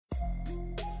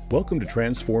Welcome to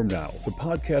Transform Now, the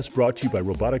podcast brought to you by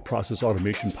robotic process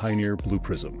automation pioneer Blue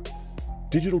Prism.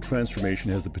 Digital transformation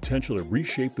has the potential to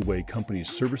reshape the way companies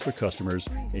service their customers,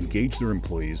 engage their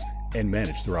employees, and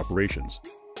manage their operations.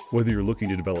 Whether you're looking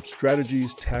to develop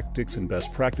strategies, tactics, and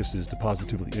best practices to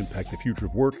positively impact the future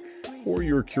of work, or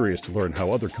you're curious to learn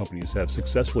how other companies have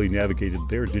successfully navigated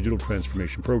their digital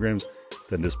transformation programs,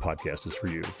 then this podcast is for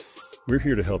you. We're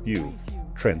here to help you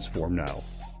transform now.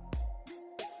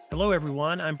 Hello,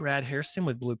 everyone. I'm Brad Hairston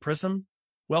with Blue Prism.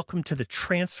 Welcome to the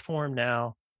Transform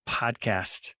Now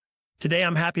podcast. Today,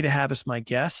 I'm happy to have as my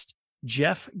guest,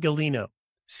 Jeff Gallino,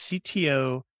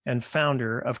 CTO and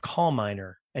founder of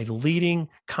CallMiner, a leading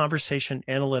conversation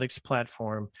analytics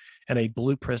platform and a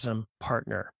Blue Prism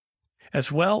partner, as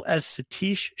well as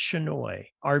Satish Shenoy,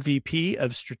 our VP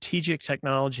of Strategic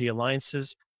Technology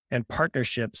Alliances and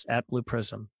Partnerships at Blue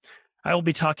Prism. I will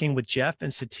be talking with Jeff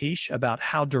and Satish about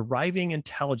how deriving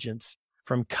intelligence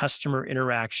from customer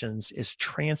interactions is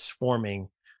transforming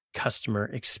customer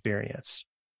experience.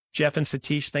 Jeff and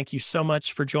Satish, thank you so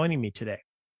much for joining me today.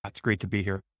 It's great to be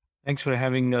here. Thanks for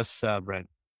having us, Brad.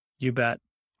 You bet.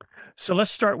 So let's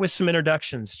start with some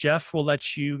introductions. Jeff, we'll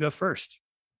let you go first.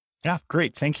 Yeah,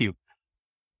 great. Thank you.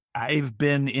 I've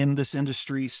been in this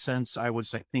industry since I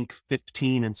was,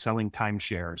 15 and selling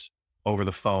timeshares over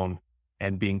the phone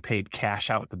and being paid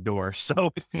cash out the door.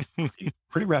 So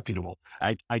pretty reputable.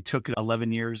 I took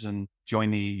 11 years and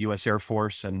joined the U.S. Air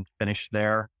Force and finished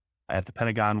there at the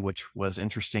Pentagon, which was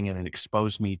interesting. And it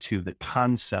exposed me to the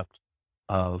concept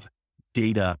of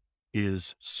data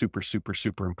is super, super,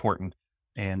 super important.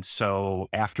 And so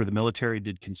after the military,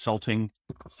 did consulting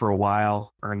for a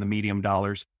while, earned the medium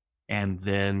dollars. And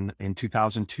then in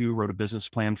 2002, wrote a business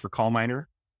plan for CallMiner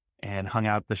and hung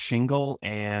out the shingle,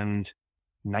 and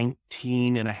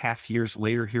 19 and a half years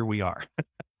later, here we are.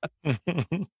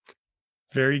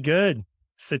 Very good.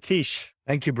 Satish.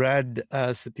 Thank you, Brad.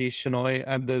 Satish Shenoy.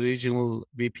 I'm the Regional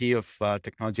VP of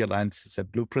Technology Alliances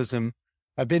at Blue Prism.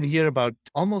 I've been here about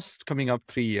almost coming up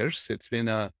 3 years. It's been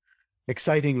an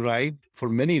exciting ride for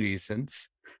many reasons.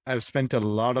 I've spent a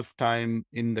lot of time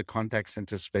in the contact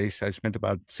center space. I spent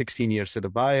about 16 years at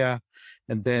Avaya,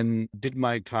 and then did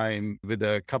my time with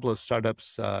a couple of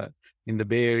startups in the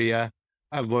Bay Area.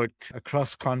 I've worked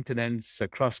across continents,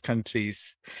 across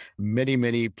countries, many,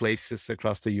 many places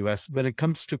across the US. When it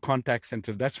comes to contact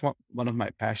center, that's one of my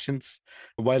passions.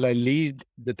 While I lead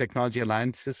the technology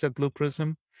alliances at Blue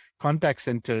Prism, contact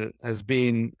center has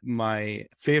been my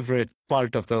favorite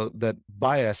part of that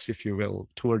bias, if you will,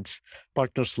 towards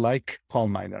partners like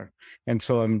CallMiner. And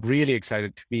so I'm really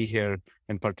excited to be here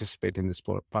and participate in this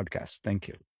podcast. Thank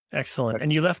you. Excellent.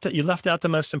 And you left out the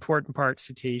most important part,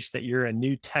 Satish, that you're a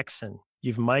new Texan.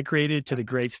 You've migrated to the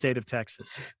great state of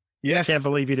Texas. Yes. I can't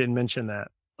believe you didn't mention that.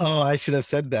 Oh, I should have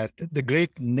said that. The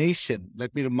great nation.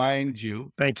 Let me remind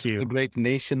you. Thank you. The great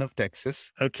nation of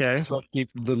Texas. Okay. That's what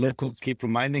the locals keep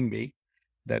reminding me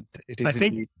that it is a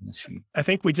great nation. I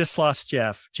think we just lost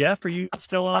Jeff. Jeff, are you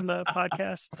still on the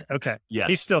podcast? Okay. Yes.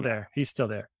 He's still there.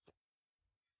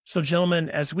 So gentlemen,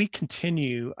 as we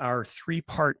continue our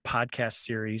 3-part podcast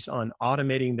series on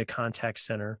automating the contact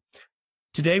center,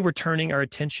 today we're turning our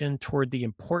attention toward the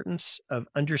importance of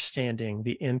understanding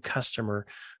the end customer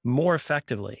more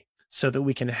effectively so that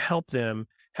we can help them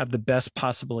have the best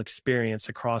possible experience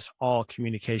across all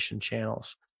communication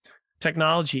channels.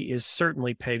 Technology is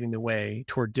certainly paving the way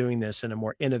toward doing this in a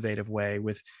more innovative way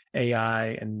with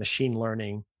AI and machine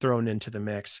learning thrown into the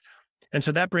mix. And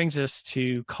so that brings us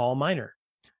to CallMiner,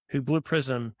 who Blue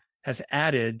Prism has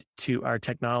added to our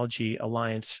Technology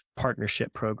Alliance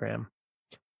Partnership Program.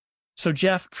 So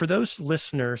Jeff, for those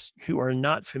listeners who are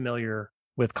not familiar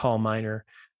with CallMiner,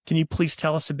 can you please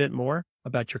tell us a bit more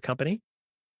about your company?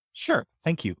 Sure.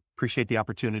 Thank you. Appreciate the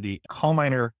opportunity.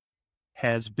 CallMiner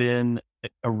has been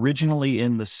originally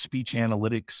in the speech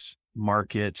analytics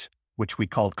market, which we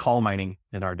called call mining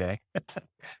in our day.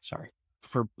 Sorry.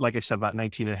 For, like I said, about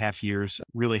 19 and a half years,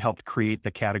 really helped create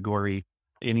the category.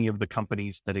 Any of the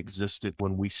companies that existed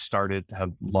when we started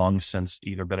have long since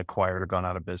either been acquired or gone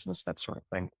out of business, that sort of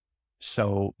thing.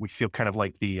 So we feel kind of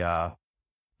like the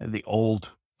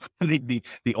old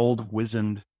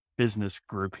wizened business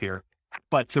group here.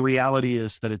 But the reality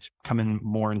is that it's coming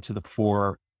more into the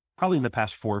fore, probably in the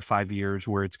past 4 or 5 years,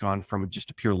 where it's gone from just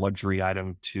a pure luxury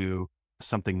item to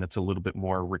something that's a little bit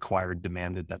more required,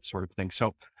 demanded, that sort of thing.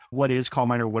 So what is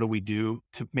CallMiner? What do we do?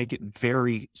 To make it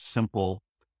very simple,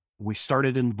 we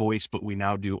started in voice, but we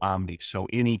now do omni. So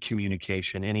any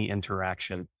communication, any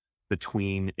interaction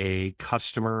between a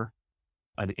customer,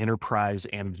 an enterprise,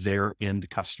 and their end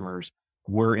customers,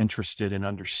 we're interested in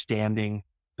understanding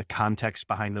the context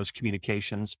behind those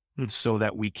communications so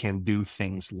that we can do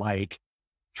things like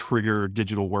trigger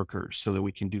digital workers, so that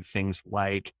we can do things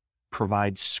like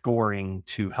provide scoring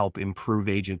to help improve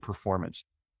agent performance,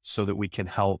 so that we can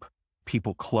help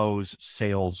people close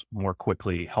sales more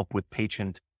quickly, help with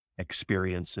patient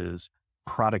experiences,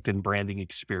 product and branding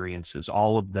experiences.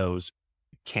 All of those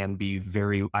can be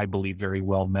I believe, very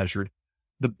well measured.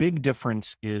 The big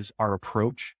difference is our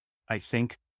approach. I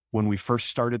think when we first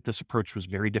started, this approach was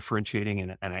very differentiating,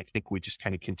 and I think we just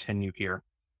kind of continue here,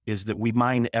 is that we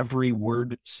mine every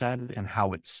word said and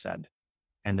how it's said,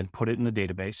 and then put it in the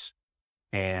database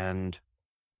and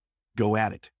go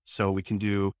at it. So we can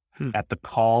do at the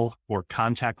call or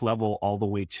contact level all the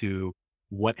way to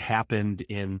what happened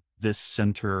in this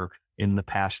center in the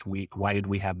past week. Why did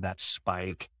we have that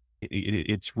spike?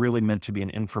 It's really meant to be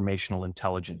an informational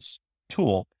intelligence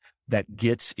tool that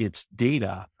gets its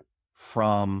data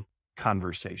from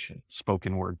conversation,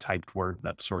 spoken word, typed word,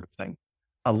 that sort of thing.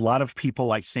 A lot of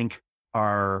people, I think,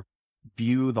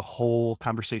 view the whole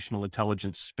conversational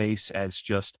intelligence space as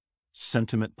just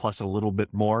sentiment plus a little bit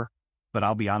more. But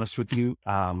I'll be honest with you,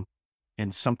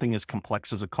 in something as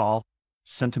complex as a call,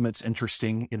 sentiment's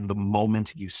interesting in the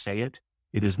moment you say it.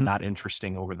 It is not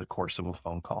interesting over the course of a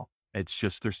phone call. It's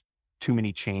just, there's too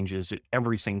many changes.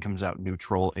 Everything comes out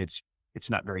neutral. It's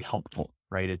not very helpful,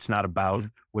 right? It's not about,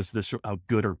 was this a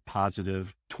good or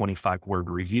positive 25-word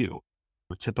review?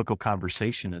 A typical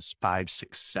conversation is 5,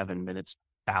 6, 7 minutes,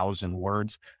 1,000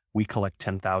 words. We collect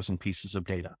 10,000 pieces of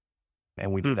data.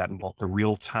 And we do that in both the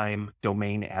real-time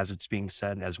domain as it's being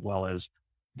said, as well as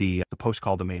the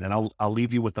post-call domain. And I'll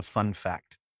leave you with a fun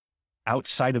fact.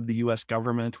 Outside of the US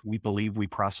government, we believe we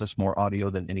process more audio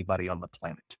than anybody on the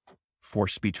planet for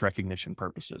speech recognition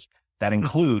purposes. That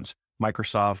includes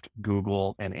Microsoft,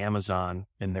 Google, and Amazon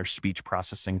in their speech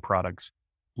processing products.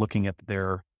 Looking at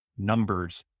their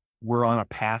numbers, we're on a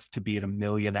path to be at 1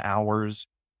 million hours.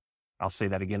 I'll say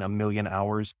that again, 1 million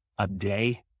hours a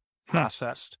day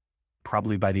processed,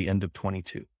 probably by the end of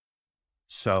 22.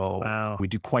 So we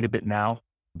do quite a bit now,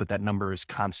 but that number is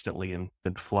constantly in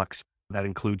flux. That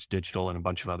includes digital and a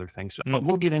bunch of other things. But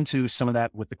we'll get into some of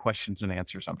that with the questions and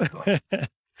answers. I'm sure.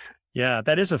 Yeah,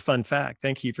 that is a fun fact.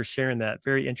 Thank you for sharing that.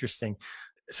 Very interesting.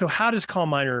 So how does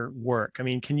CallMiner work? I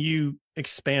mean, can you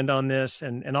expand on this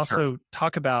and also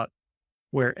talk about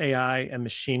where AI and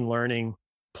machine learning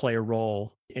play a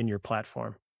role in your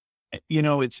platform? You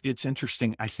know, it's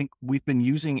interesting. I think we've been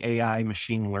using AI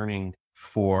machine learning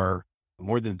for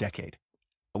more than a decade.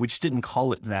 We just didn't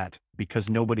call it that because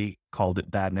nobody called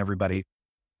it that, and everybody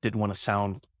didn't want to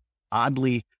sound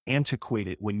oddly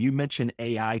antiquated. When you mention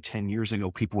AI 10 years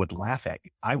ago, people would laugh at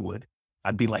you. I would.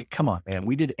 I'd be like, come on, man,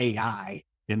 we did AI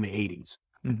in the 80s.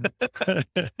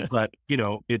 But, you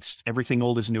know, it's everything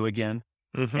old is new again.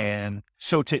 And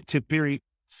so to very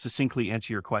succinctly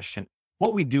answer your question,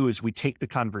 what we do is we take the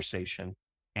conversation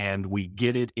and we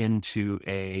get it into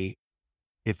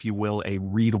if you will, a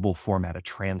readable format, a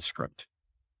transcript.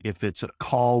 If it's a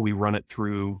call, we run it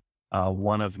through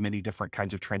one of many different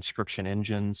kinds of transcription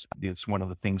engines. It's one of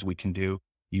the things we can do.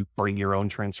 You bring your own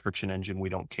transcription engine, we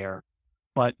don't care.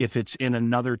 But if it's in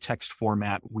another text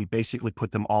format, we basically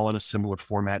put them all in a similar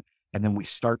format, and then we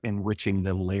start enriching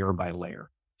them layer by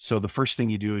layer. So the first thing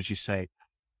you do is you say,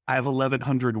 I have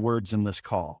 1,100 words in this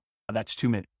call. That's too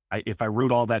many. If I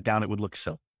wrote all that down, it would look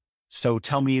silly. So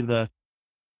tell me the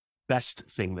best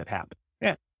thing that happened.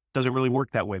 Yeah, doesn't really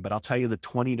work that way, but I'll tell you the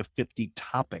 20 to 50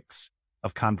 topics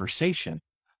of conversation.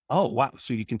 Oh, wow.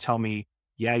 So you can tell me,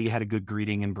 yeah, you had a good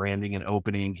greeting and branding and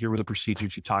opening. Here were the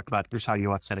procedures you talked about. Here's how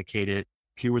you authenticate it.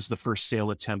 Here was the first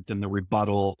sale attempt and the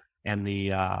rebuttal and the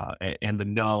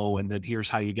no. And then here's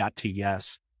how you got to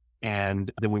yes.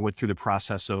 And then we went through the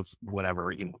process of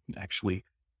whatever, you know, actually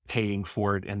paying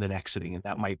for it and then exiting. And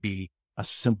that might be a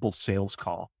simple sales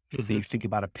call. Then you think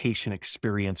about a patient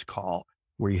experience call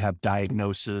where you have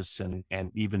diagnosis and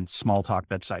even small talk,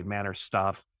 bedside manner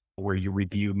stuff, where you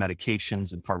review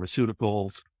medications and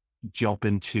pharmaceuticals, jump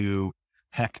into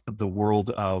the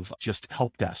world of just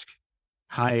help desk.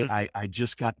 Hi, I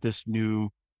just got this new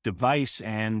device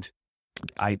and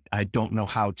I don't know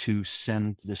how to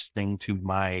send this thing to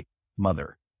my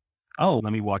mother. Oh,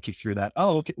 let me walk you through that.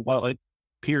 Oh, okay. Well, it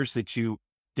appears that you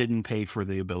didn't pay for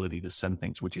the ability to send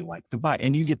things. Would you like to buy?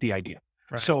 And you get the idea.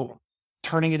 Right. So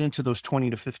turning it into those 20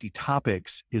 to 50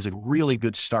 topics is a really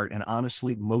good start. And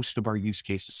honestly, most of our use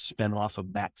cases spin off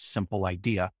of that simple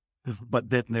idea. But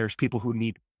then there's people who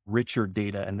need richer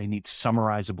data and they need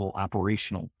summarizable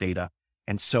operational data.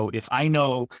 And so if I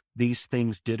know these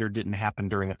things did or didn't happen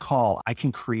during a call, I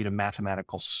can create a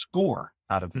mathematical score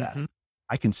out of that.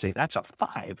 I can say that's a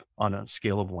 5 on a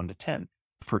scale of 1 to 10.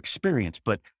 for experience.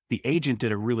 But the agent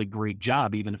did a really great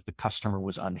job, even if the customer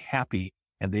was unhappy,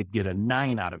 and they'd get a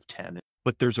 9 out of 10.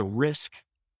 But there's a risk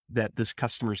that this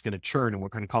customer is going to churn, and we're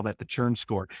going to call that the churn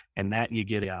score. And that you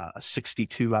get a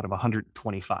 62 out of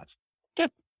 125.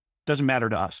 That doesn't matter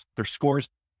to us. Their scores,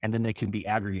 and then they can be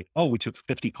aggregate. Oh, we took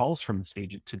 50 calls from this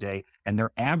agent today, and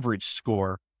their average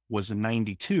score was a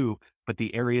 92, but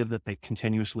the area that they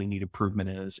continuously need improvement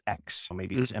in is X. So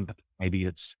maybe it's empathy, maybe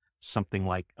it's something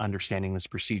like understanding this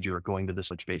procedure or going to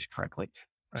this base correctly.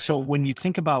 Right. So when you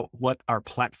think about what our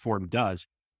platform does,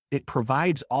 it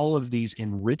provides all of these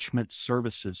enrichment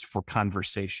services for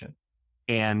conversation.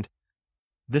 And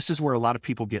this is where a lot of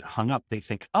people get hung up. They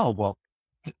think, oh, well,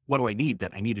 what do I need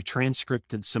then? I need a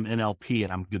transcript and some NLP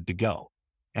and I'm good to go.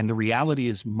 And the reality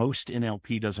is most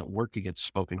NLP doesn't work against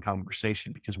spoken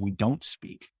conversation because we don't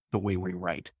speak the way we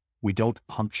write. We don't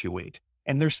punctuate.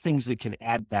 And there's things that can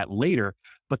add that later,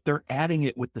 but they're adding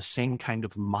it with the same kind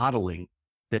of modeling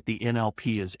that the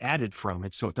NLP is added from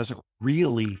it. So it doesn't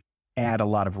really add a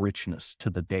lot of richness to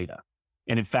the data.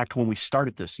 And in fact, when we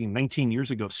started this, 19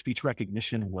 years ago, speech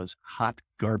recognition was hot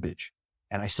garbage.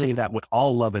 And I say that with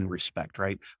all love and respect,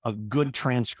 right? A good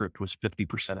transcript was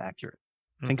 50% accurate.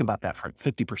 Think about that for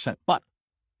 50%. But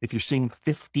if you're seeing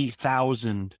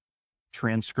 50,000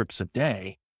 transcripts a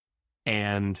day,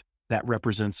 and that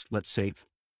represents, let's say,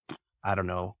 I don't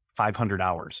know, 500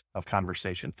 hours of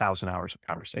conversation, 1,000 hours of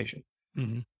conversation.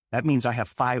 That means I have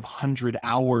 500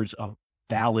 hours of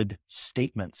valid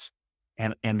statements.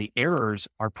 And the errors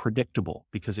are predictable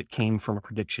because it came from a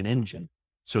prediction engine.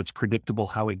 So it's predictable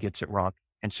how it gets it wrong.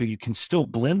 And so you can still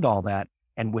blend all that.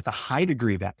 And with a high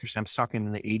degree of accuracy, I'm talking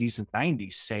in the 80s and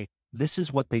 90s, say, this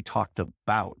is what they talked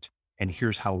about, and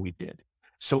here's how we did.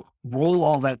 So roll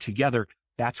all that together.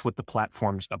 That's what the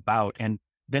platform's about. And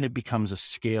then it becomes a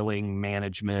scaling,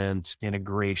 management,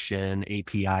 integration,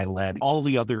 API led, all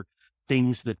the other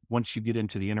things that once you get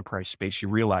into the enterprise space, you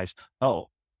realize, oh,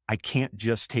 I can't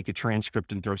just take a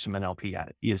transcript and throw some NLP at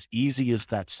it. As easy as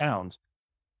that sounds,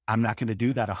 I'm not going to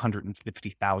do that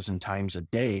 150,000 times a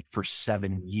day for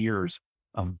 7 years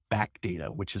of back data,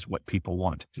 which is what people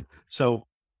want. So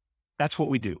that's what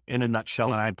we do in a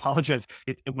nutshell. And I apologize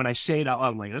when I say it out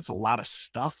loud, I'm like, that's a lot of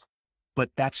stuff, but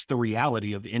that's the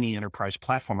reality of any enterprise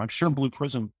platform. I'm sure in Blue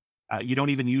Prism, you don't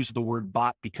even use the word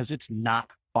bot because it's not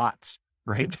bots,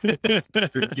 right? They're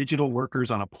digital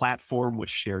workers on a platform with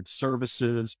shared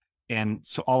services. And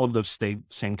so all of those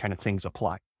same kind of things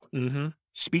apply.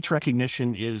 Speech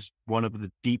recognition is one of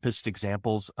the deepest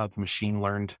examples of machine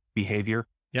learned behavior.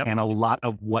 And a lot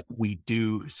of what we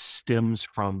do stems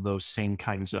from those same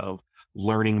kinds of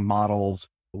learning models,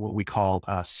 what we call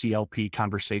CLP,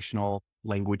 conversational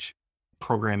language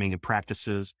programming and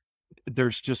practices.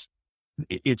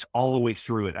 It's all the way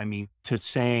through it. I mean, to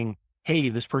saying, hey,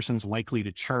 this person's likely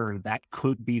to churn, that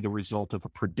could be the result of a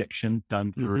prediction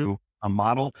done through a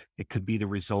model. It could be the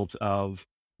result of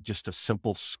just a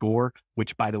simple score,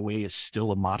 which by the way, is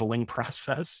still a modeling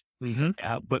process.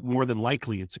 But more than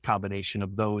likely it's a combination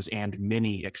of those and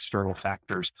many external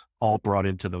factors all brought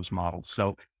into those models.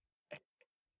 So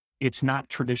it's not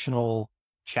traditional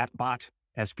chatbot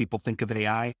as people think of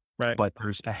AI, right? But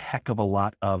there's a heck of a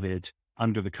lot of it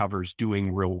under the covers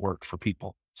doing real work for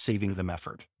people, saving them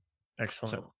effort.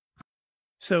 Excellent.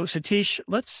 So Satish,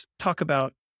 let's talk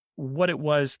about what it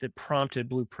was that prompted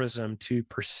Blue Prism to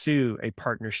pursue a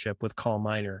partnership with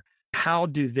CallMiner. How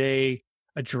do they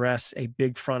address a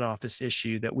big front office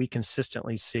issue that we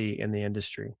consistently see in the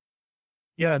industry?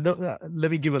 Yeah,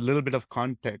 let me give a little bit of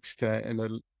context and a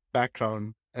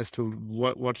background as to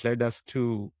what led us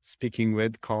to speaking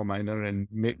with CallMiner and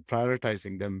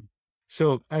prioritizing them.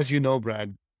 So as you know,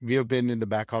 Brad, we have been in the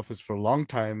back office for a long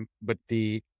time, but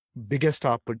the biggest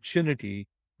opportunity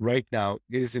right now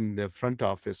is in the front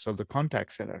office of the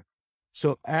contact center.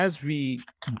 So as we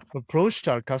approached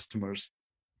our customers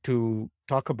to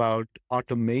talk about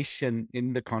automation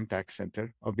in the contact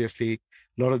center, obviously,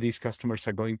 a lot of these customers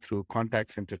are going through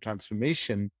contact center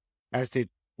transformation as they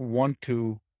want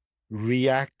to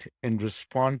react and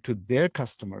respond to their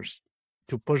customers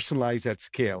to personalize at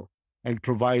scale and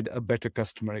provide a better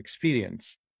customer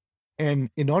experience. And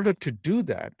in order to do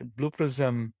that, Blue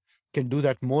Prism can do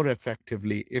that more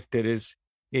effectively if there is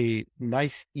a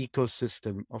nice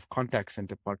ecosystem of contact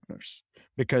center partners.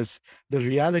 Because the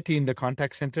reality in the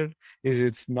contact center is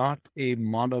it's not a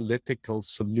monolithical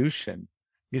solution.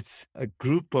 It's a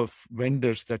group of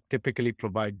vendors that typically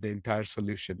provide the entire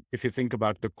solution. If you think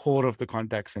about the core of the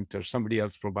contact center, somebody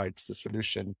else provides the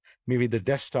solution. Maybe the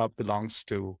desktop belongs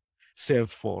to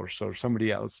Salesforce or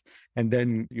somebody else. And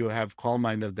then you have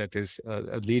CallMiner that is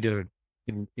a leader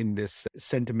in this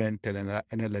sentiment and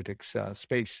analytics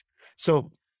space.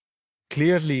 So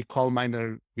clearly,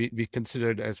 CallMiner, we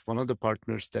considered as one of the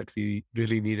partners that we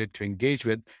really needed to engage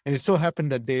with. And it so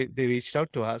happened that they reached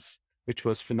out to us, which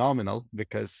was phenomenal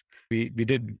because we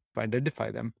did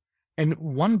identify them. And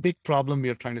one big problem we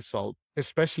are trying to solve,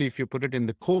 especially if you put it in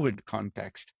the COVID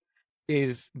context,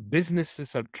 is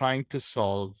businesses are trying to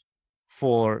solve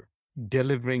for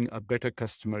delivering a better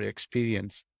customer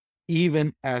experience,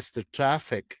 even as the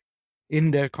traffic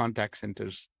in their contact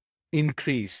centers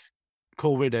increase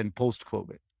COVID and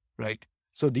post-COVID, right?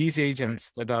 So these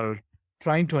agents that are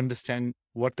trying to understand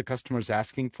what the customer is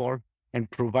asking for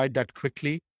and provide that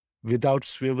quickly without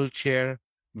swivel chair,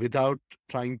 without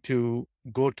trying to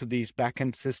go to these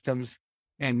backend systems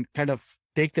and kind of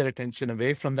take their attention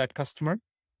away from that customer.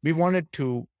 We wanted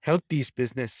to help these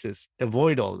businesses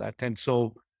avoid all that. And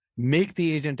so make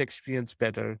the agent experience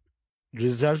better,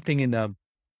 resulting in a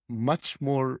much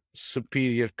more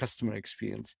superior customer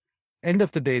experience. End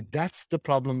of the day, that's the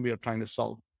problem we are trying to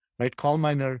solve, right?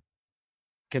 CallMiner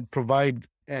can provide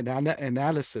an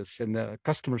analysis and a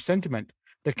customer sentiment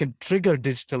that can trigger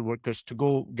digital workers to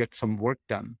go get some work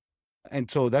done. And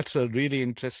so that's a really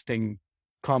interesting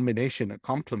combination, a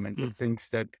complement of things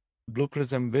that Blue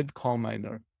Prism with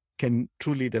CallMiner can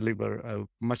truly deliver a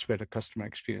much better customer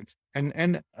experience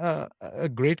and a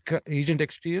great agent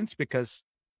experience, because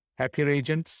happier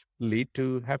agents lead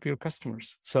to happier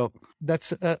customers. So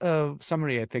that's a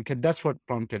summary, I think, and that's what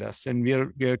prompted us. And we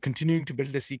are continuing to build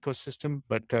this ecosystem,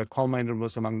 but CallMiner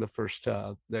was among the first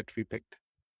that we picked.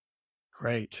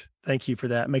 Great. Thank you for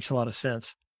that. Makes a lot of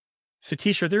sense.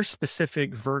 Satish, are there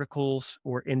specific verticals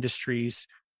or industries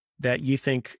that you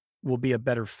think will be a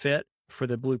better fit for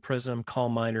the Blue Prism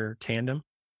CallMiner tandem?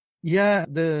 Yeah,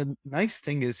 the nice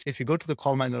thing is if you go to the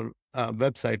CallMiner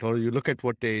website or you look at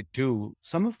what they do,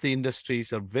 some of the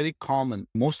industries are very common.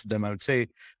 Most of them, I would say,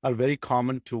 are very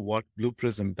common to what Blue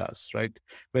Prism does, right?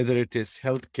 Whether it is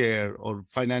healthcare or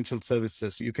financial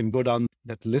services, you can go down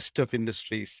that list of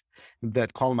industries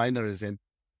that CallMiner is in.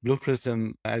 Blue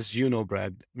Prism, as you know,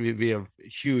 Brad, we have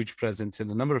huge presence in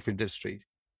a number of industries.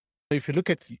 If you look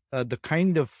at the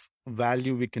kind of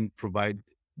value we can provide,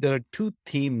 there are two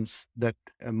themes that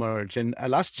emerge. And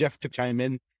I'll ask Jeff to chime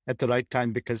in at the right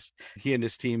time because he and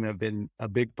his team have been a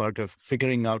big part of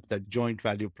figuring out that joint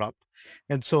value prop.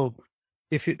 And so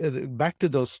if you, back to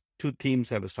those two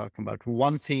themes I was talking about,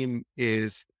 one theme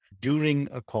is during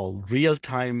a call, real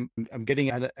time, I'm getting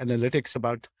analytics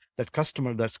about that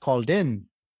customer that's called in.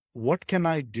 What can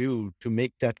I do to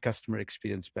make that customer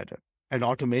experience better? And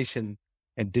automation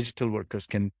and digital workers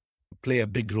can play a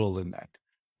big role in that,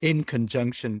 in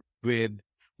conjunction with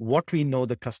what we know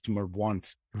the customer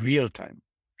wants real time.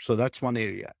 So that's one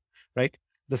area, right?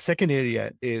 The second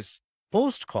area is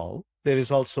post call. There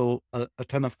is also a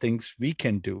ton of things we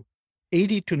can do.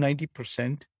 80 to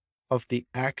 90% of the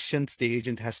actions the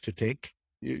agent has to take.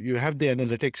 You have the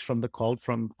analytics from the call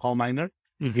from CallMiner.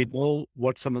 We know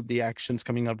what some of the actions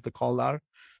coming out of the call are.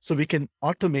 So we can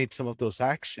automate some of those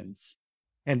actions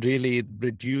and really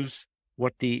reduce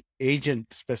what the agent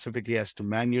specifically has to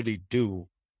manually do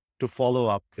to follow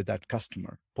up with that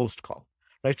customer post-call,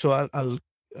 right? So I'll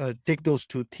take those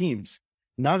two themes.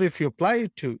 Now, if you apply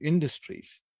it to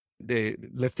industries,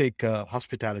 let's take a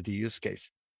hospitality use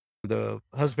case. The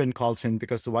husband calls in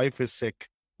because the wife is sick,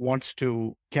 wants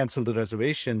to cancel the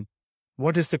reservation.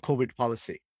 What is the COVID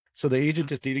policy? So the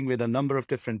agent is dealing with a number of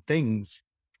different things.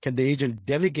 Can the agent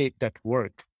delegate that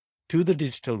work to the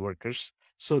digital workers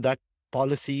so that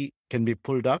policy can be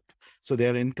pulled up so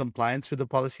they're in compliance with the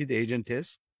policy the agent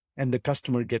is, and the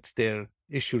customer gets their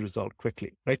issue resolved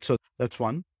quickly, right? So that's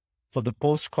one. For the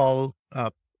post-call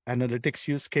analytics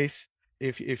use case,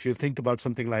 if you think about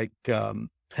something like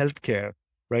healthcare,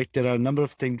 right? There are a number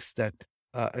of things that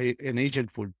an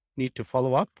agent would need to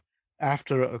follow up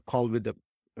after a call with a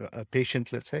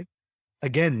patient, let's say.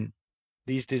 Again,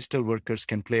 these digital workers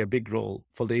can play a big role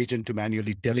for the agent to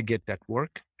manually delegate that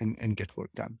work and get work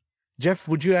done. Jeff,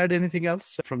 would you add anything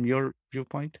else from your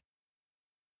viewpoint?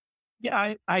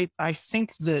 Yeah, I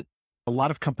think that a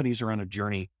lot of companies are on a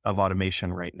journey of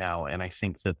automation right now. And I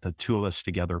think that the two of us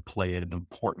together play an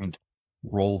important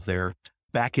role there.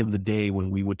 Back in the day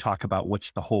when we would talk about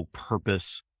what's the whole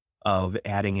purpose of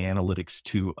adding analytics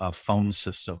to a phone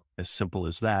system, as simple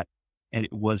as that. And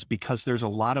it was because there's a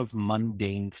lot of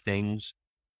mundane things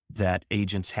that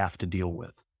agents have to deal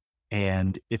with.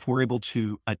 And if we're able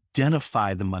to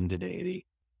identify the mundanity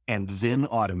and then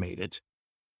automate it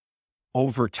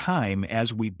over time,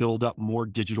 as we build up more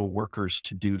digital workers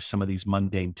to do some of these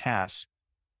mundane tasks,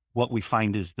 what we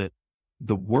find is that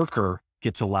the worker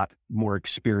gets a lot more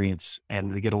experience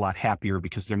and they get a lot happier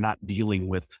because they're not dealing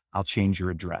with, I'll change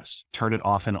your address, turn it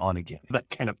off and on again, that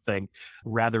kind of thing.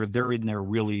 Rather, they're in there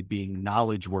really being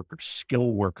knowledge workers,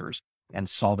 skill workers, and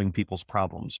solving people's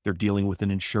problems. They're dealing with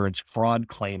an insurance fraud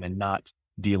claim and not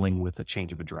dealing with a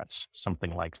change of address,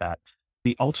 something like that.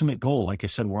 The ultimate goal, like I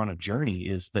said, we're on a journey,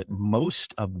 is that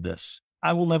most of this,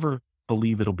 I will never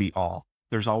believe it'll be all.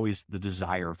 There's always the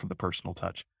desire for the personal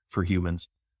touch for humans.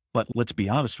 But let's be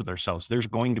honest with ourselves. There's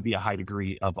going to be a high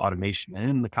degree of automation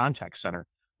in the contact center,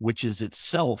 which is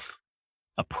itself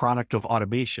a product of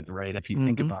automation, right? If you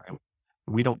think about it,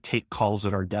 we don't take calls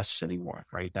at our desks anymore,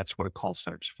 right? That's what a call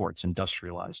center is for. It's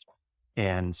industrialized.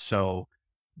 And so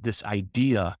this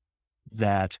idea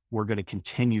that we're going to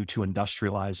continue to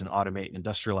industrialize and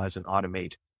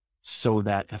automate so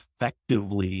that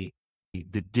effectively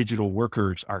the digital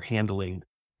workers are handling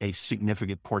a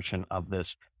significant portion of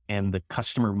this. And the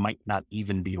customer might not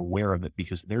even be aware of it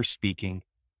because they're speaking,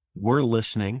 we're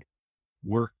listening,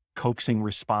 we're coaxing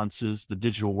responses. The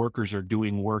digital workers are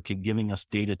doing work and giving us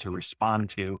data to respond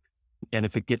to. And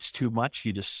if it gets too much,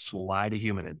 you just slide a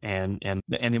human in. And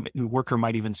the worker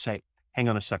might even say, hang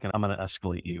on a second, I'm going to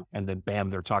escalate you. And then bam,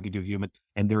 they're talking to a human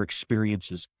and their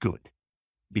experience is good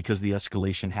because the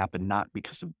escalation happened not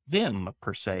because of them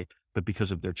per se, but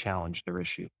because of their challenge, their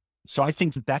issue. So I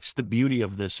think that's the beauty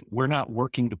of this. We're not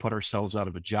working to put ourselves out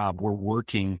of a job. We're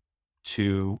working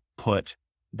to put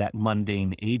that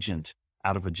mundane agent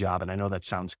out of a job. And I know that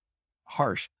sounds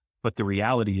harsh, but the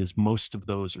reality is most of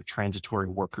those are transitory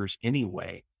workers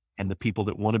anyway. And the people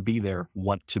that want to be there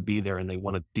and they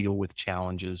want to deal with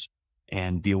challenges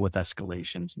and deal with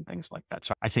escalations and things like that.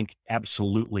 So I think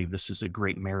absolutely this is a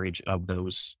great marriage of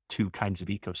those two kinds of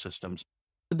ecosystems.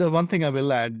 The one thing I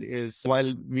will add is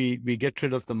while we get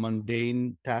rid of the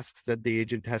mundane tasks that the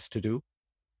agent has to do,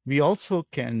 we also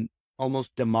can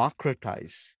almost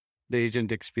democratize the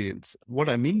agent experience. What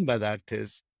I mean by that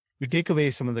is you take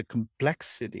away some of the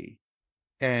complexity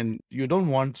and you don't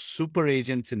want super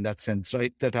agents in that sense,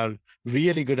 right? That are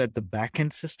really good at the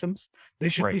backend systems. They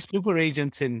should be super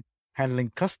agents in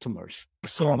handling customers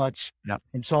so much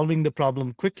and solving the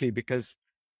problem quickly because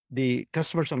the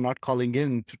customers are not calling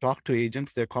in to talk to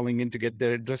agents. They're calling in to get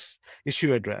their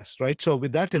issue addressed, right? So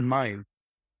with that in mind,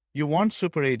 you want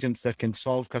super agents that can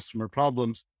solve customer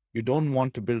problems. You don't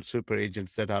want to build super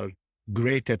agents that are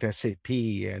great at SAP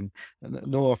and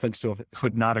no offense to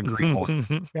could not agree more.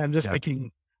 I'm just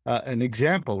picking an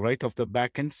example, right, of the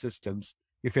backend systems.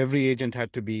 If every agent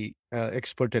had to be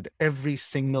expert at every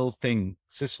single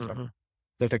system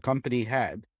that a company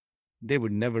had, they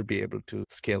would never be able to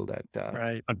scale that.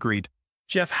 Right. Agreed.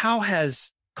 Jeff, how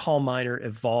has CallMiner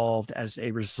evolved as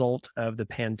a result of the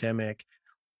pandemic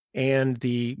and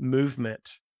the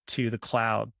movement to the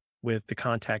cloud with the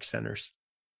contact centers?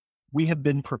 We have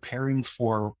been preparing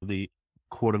for the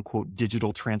quote unquote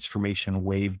digital transformation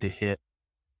wave to hit,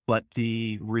 but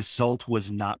the result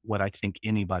was not what I think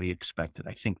anybody expected.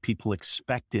 I think people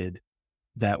expected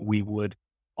that we would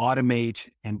automate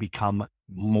and become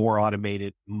more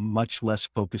automated, much less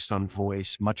focused on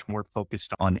voice, much more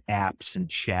focused on apps and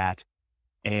chat.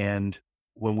 And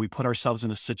when we put ourselves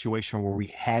in a situation where we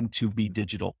had to be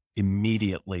digital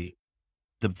immediately,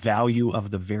 the value of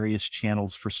the various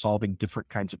channels for solving different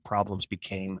kinds of problems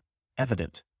became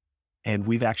evident. And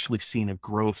we've actually seen a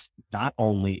growth, not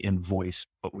only in voice,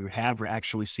 but we have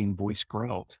actually seen voice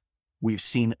grow. We've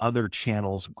seen other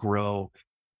channels grow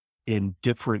in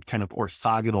different kind of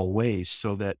orthogonal ways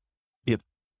so that if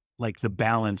like the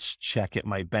balance check at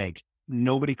my bank,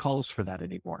 nobody calls for that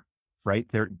anymore, right?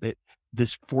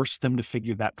 This forced them to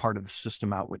figure that part of the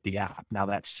system out with the app. Now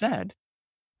that said,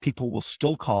 people will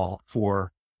still call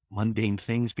for mundane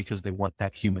things because they want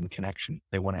that human connection.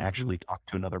 They want to actually talk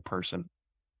to another person.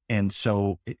 And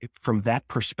so from that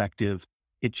perspective,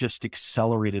 it just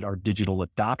accelerated our digital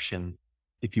adoption,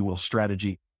 if you will,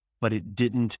 strategy, but it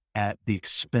didn't at the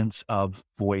expense of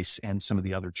voice and some of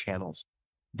the other channels.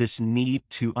 This need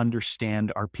to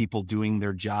understand, are people doing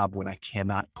their job when I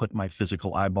cannot put my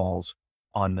physical eyeballs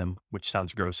on them, which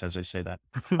sounds gross as I say that,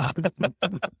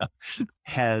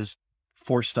 has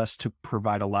forced us to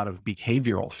provide a lot of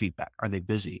behavioral feedback. Are they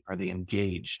busy? Are they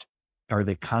engaged? Are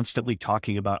they constantly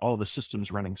talking about, oh, the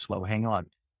system's running slow, hang on.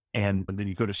 And then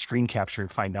you go to screen capture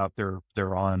and find out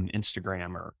they're on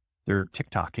Instagram or they're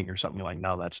TikToking or something. You're like,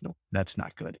 no, that's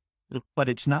not good. But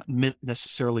it's not meant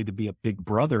necessarily to be a big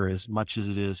brother as much as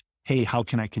it is, hey, how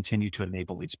can I continue to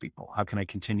enable these people? How can I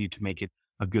continue to make it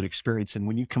a good experience? And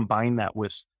when you combine that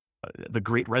with the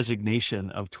great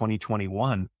resignation of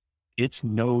 2021, it's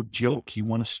no joke. You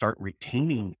want to start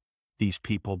retaining these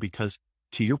people because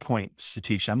to your point,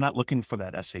 Satish, I'm not looking for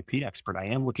that SAP expert. I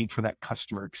am looking for that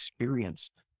customer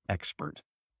experience expert.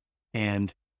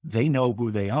 And they know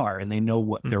who they are and they know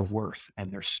what they're worth,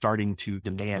 and they're starting to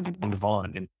demand and move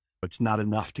on. And it's not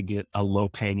enough to get a low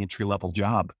paying entry level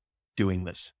job doing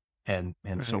this. And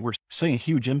so we're seeing a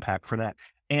huge impact for that.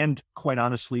 And quite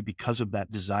honestly, because of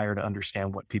that desire to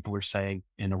understand what people are saying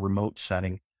in a remote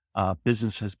setting,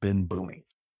 business has been booming.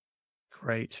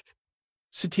 Great.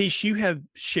 Satish, you have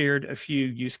shared a few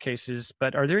use cases,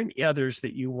 but are there any others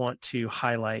that you want to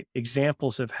highlight,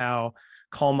 examples of how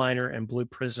CallMiner and Blue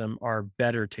Prism are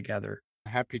better together?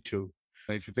 Happy to.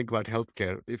 If you think about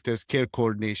healthcare, if there's care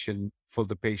coordination for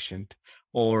the patient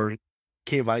or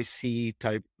KYC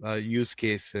type use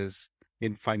cases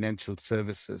in financial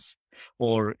services,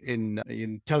 or in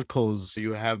telcos,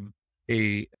 you have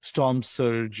a storm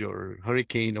surge or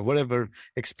hurricane or whatever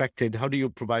expected. How do you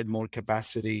provide more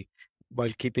capacity while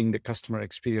keeping the customer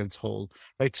experience whole,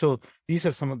 right? So these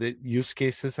are some of the use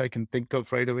cases I can think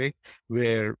of right away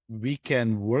where we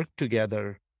can work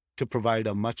together to provide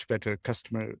a much better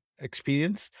customer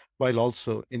experience while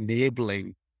also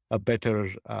enabling a better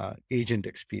agent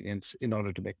experience in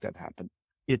order to make that happen.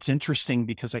 It's interesting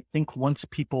because I think once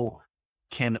people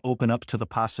can open up to the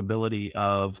possibility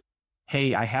of,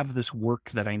 hey, I have this work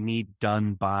that I need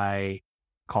done by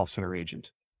call center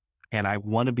agent, and I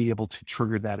want to be able to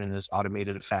trigger that in as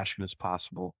automated a fashion as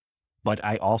possible. But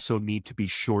I also need to be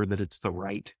sure that it's the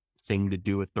right thing to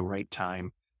do at the right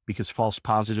time, because false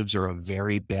positives are a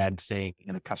very bad thing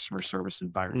in a customer service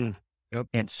environment. Yep.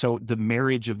 And so the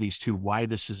marriage of these two, why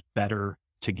this is better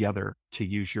together, to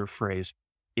use your phrase,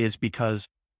 is because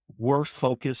we're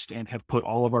focused and have put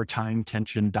all of our time,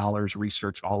 attention, dollars,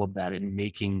 research, all of that in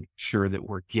making sure that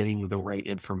we're getting the right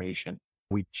information.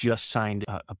 We just signed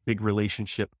a big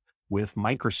relationship with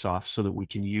Microsoft so that we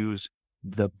can use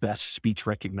the best speech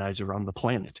recognizer on the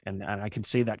planet. And I can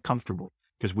say that comfortable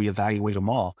because we evaluate them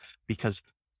all, because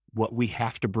what we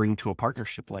have to bring to a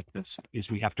partnership like this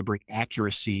is we have to bring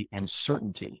accuracy and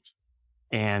certainty.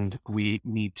 And we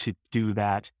need to do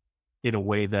that in a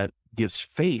way that gives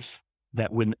faith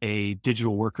that when a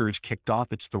digital worker is kicked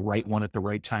off, it's the right one at the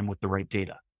right time with the right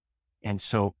data. And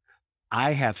so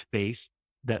I have faith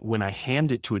that when I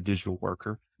hand it to a digital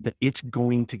worker, that it's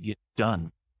going to get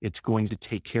done. It's going to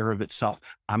take care of itself.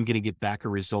 I'm going to get back a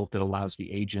result that allows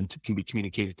the agent to be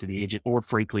communicated to the agent, or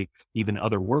frankly, even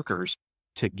other workers,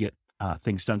 to get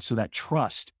things done. So that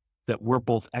trust that we're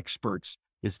both experts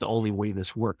is the only way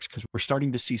this works, because we're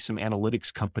starting to see some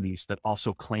analytics companies that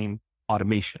also claim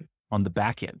automation on the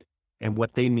back end. And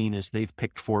what they mean is they've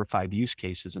picked 4 or 5 use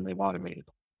cases and they've automated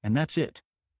them. And that's it.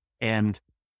 And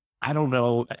I don't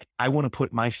know, I want to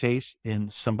put my faith in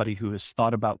somebody who has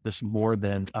thought about this more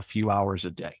than a few hours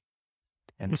a day.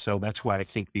 And so that's why I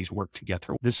think these work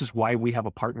together. This is why we have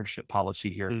a partnership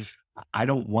policy here. I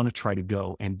don't want to try to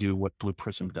go and do what Blue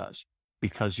Prism does,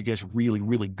 because you guys are really,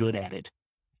 really good at it.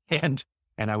 And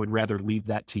I would rather leave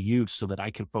that to you so that I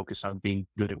can focus on being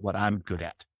good at what I'm good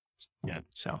at. Yeah.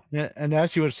 And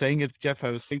as you were saying it, Jeff,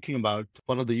 I was thinking about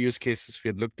one of the use cases we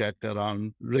had looked at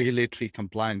around regulatory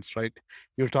compliance, right?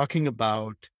 You're talking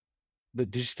about the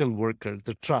digital worker,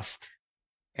 the trust,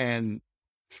 and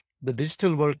the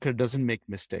digital worker doesn't make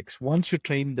mistakes. Once you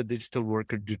train the digital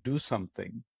worker to do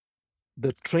something,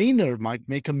 the trainer might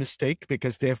make a mistake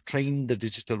because they have trained the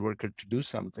digital worker to do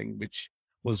something which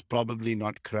was probably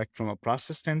not correct from a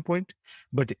process standpoint,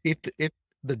 but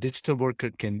the digital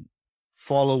worker can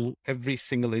follow every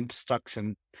single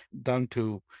instruction down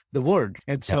to the word.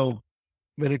 And so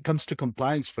when it comes to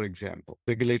compliance, for example,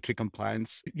 regulatory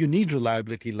compliance, you need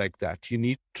reliability like that. You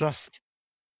need trust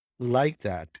like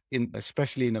that,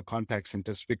 especially in a contact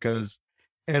centers, because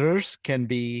errors can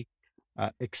be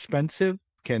expensive,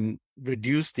 can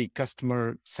reduce the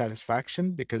customer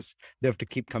satisfaction because they have to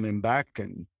keep coming back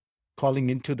and calling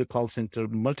into the call center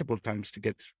multiple times to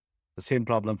get the same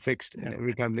problem fixed. And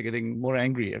every time they're getting more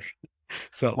angrier.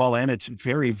 So, well, and it's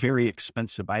very, very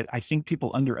expensive. I think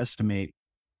people underestimate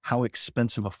how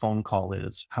expensive a phone call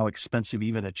is, how expensive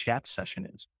even a chat session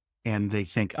is. And they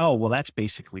think, oh, well, that's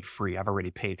basically free. I've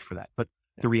already paid for that. But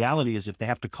the reality is, if they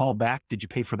have to call back, did you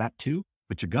pay for that too?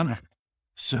 But you're gonna.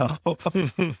 So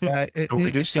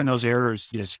reducing those errors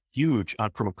is huge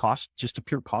from a cost, just a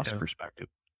pure cost perspective.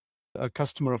 A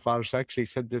customer of ours actually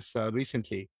said this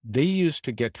recently. They used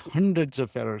to get hundreds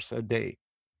of errors a day,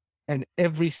 and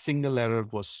every single error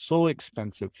was so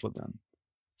expensive for them.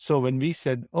 So when we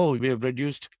said, oh, we have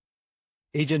reduced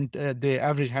the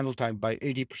average handle time by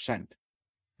 80%,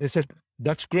 they said,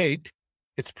 that's great.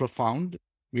 It's profound.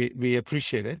 We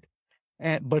appreciate it.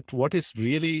 But what is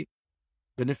really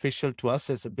beneficial to us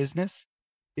as a business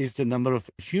is the number of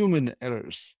human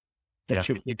errors that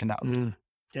you've taken out.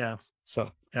 Yeah.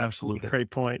 So absolutely. Great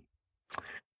point.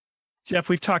 Jeff,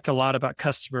 we've talked a lot about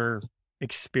customer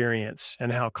experience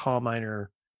and how CallMiner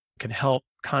can help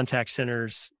contact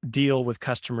centers deal with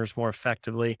customers more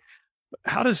effectively.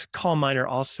 How does CallMiner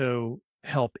also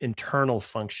help internal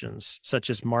functions such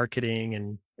as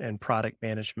marketing and product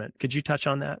management? Could you touch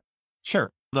on that?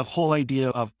 Sure. The whole idea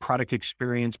of product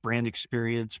experience, brand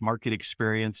experience, market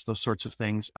experience, those sorts of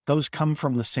things, those come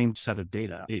from the same set of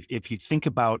data. If you think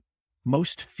about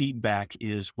most feedback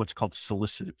is what's called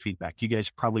solicited feedback. You guys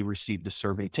probably received a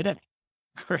survey today,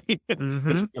 right?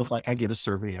 It feels like I get a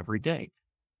survey every day.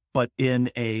 But in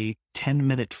a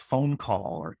 10-minute phone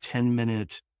call or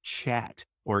 10-minute chat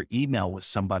or email with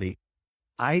somebody,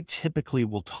 I typically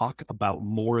will talk about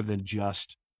more than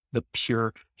just the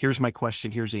pure, here's my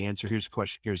question, here's the answer, here's the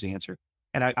question, here's the answer.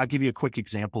 And I'll give you a quick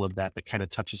example of that kind of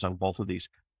touches on both of these.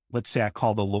 Let's say I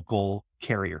call the local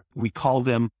carrier. We call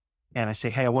them and I say,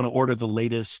 hey, I want to order the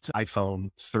latest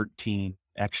iPhone 13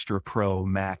 Extra Pro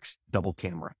Max double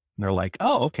camera. And they're like,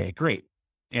 oh, okay, great.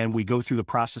 And we go through the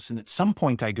process. And at some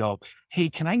point I go, hey,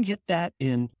 can I get that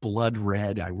in blood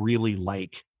red? I really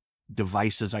like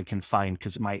devices I can find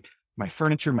because my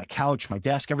furniture, my couch, my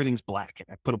desk, everything's black. And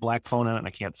I put a black phone on it and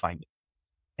I can't find it.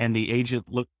 And the agent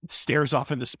stares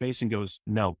off into space and goes,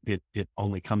 no, it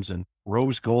only comes in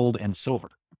rose gold and silver.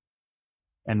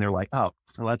 And they're like, oh,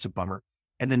 well, that's a bummer.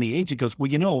 And then the agent goes,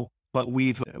 well, but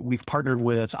we've partnered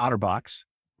with OtterBox,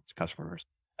 it's customers,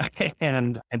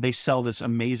 and they sell this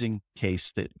amazing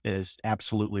case that is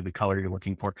absolutely the color you're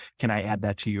looking for. Can I add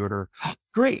that to your order?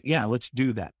 Great. Yeah, let's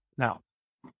do that. Now,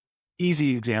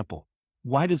 easy example.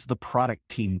 Why does the product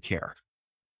team care?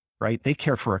 Right? They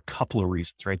care for a couple of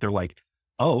reasons, right? They're like,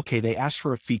 oh, okay, they asked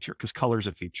for a feature because color is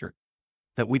a feature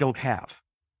that we don't have.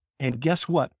 And guess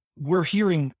what? We're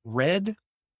hearing red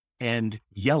and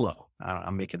yellow,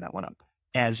 I'm making that one up,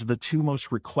 as the two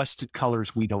most requested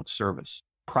colors we don't service.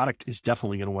 Product is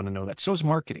definitely going to want to know that. So is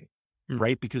marketing,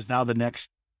 right? Because now the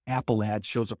next Apple ad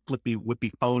shows a flippy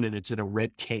whippy phone and it's in a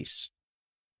red case.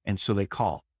 And so they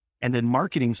call. And then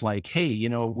marketing's like, hey,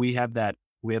 we have that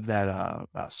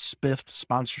Spiff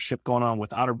sponsorship going on with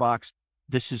OtterBox.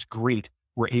 This is great.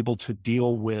 We're able to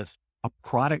deal with a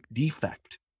product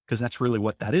defect, because that's really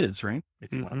what that is, right?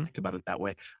 If you want to think about it that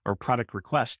way, or product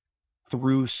request,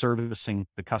 through servicing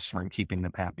the customer and keeping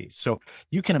them happy. So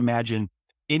you can imagine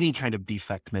any kind of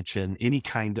defect mention, any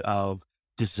kind of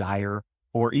desire,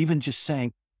 or even just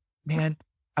saying, man,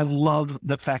 I love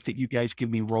the fact that you guys give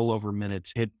me rollover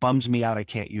minutes. It bums me out. I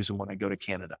can't use them when I go to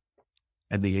Canada.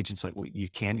 And the agent's like, well, you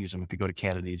can use them if you go to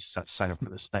Canada, you just have to sign up for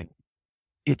this thing.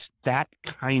 It's that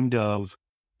kind of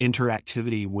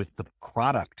interactivity with the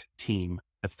product team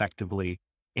effectively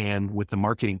and with the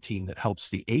marketing team that helps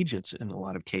the agents in a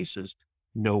lot of cases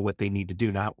know what they need to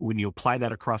do. Now, when you apply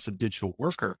that across a digital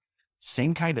worker,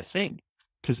 same kind of thing,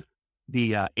 because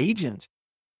the agent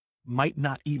might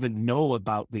not even know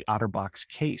about the OtterBox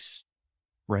case,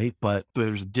 right? But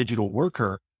there's a digital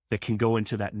worker that can go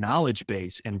into that knowledge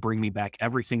base and bring me back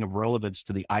everything of relevance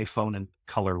to the iPhone and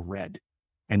color red.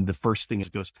 And the first thing is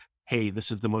goes, hey,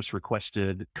 this is the most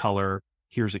requested color.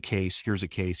 Here's a case, here's a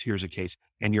case, here's a case.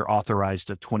 And you're authorized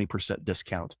a 20%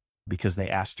 discount because they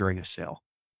asked during a sale.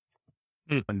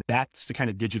 And that's the kind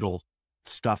of digital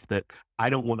stuff that I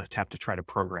don't want to have to try to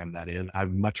program that in.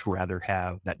 I'd much rather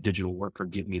have that digital worker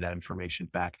give me that information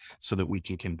back so that we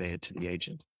can convey it to the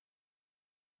agent.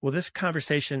 Well, this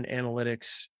conversation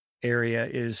analytics area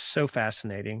is so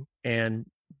fascinating. And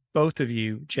both of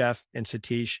you, Jeff and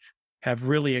Satish, have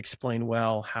really explained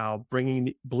well how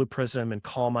bringing Blue Prism and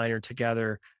CallMiner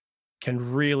together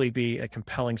can really be a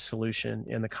compelling solution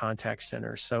in the contact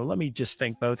center. So let me just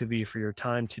thank both of you for your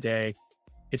time today.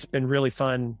 It's been really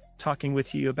fun talking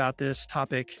with you about this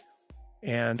topic,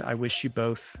 and I wish you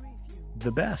both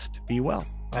the best. Be well.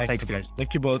 Thanks, guys.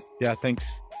 Thank you both. Yeah,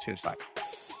 thanks. Cheers. Bye.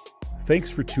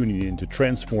 Thanks for tuning in to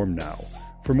Transform Now.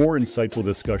 For more insightful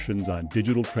discussions on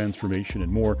digital transformation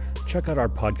and more, check out our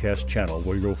podcast channel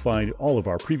where you'll find all of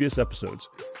our previous episodes.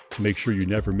 To make sure you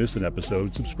never miss an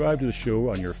episode, subscribe to the show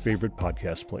on your favorite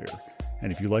podcast player.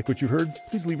 And if you like what you heard,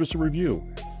 please leave us a review.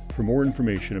 For more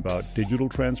information about digital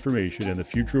transformation and the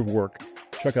future of work,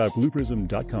 check out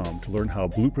blueprism.com to learn how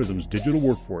Blue Prism's digital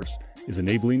workforce is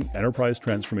enabling enterprise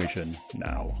transformation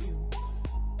now.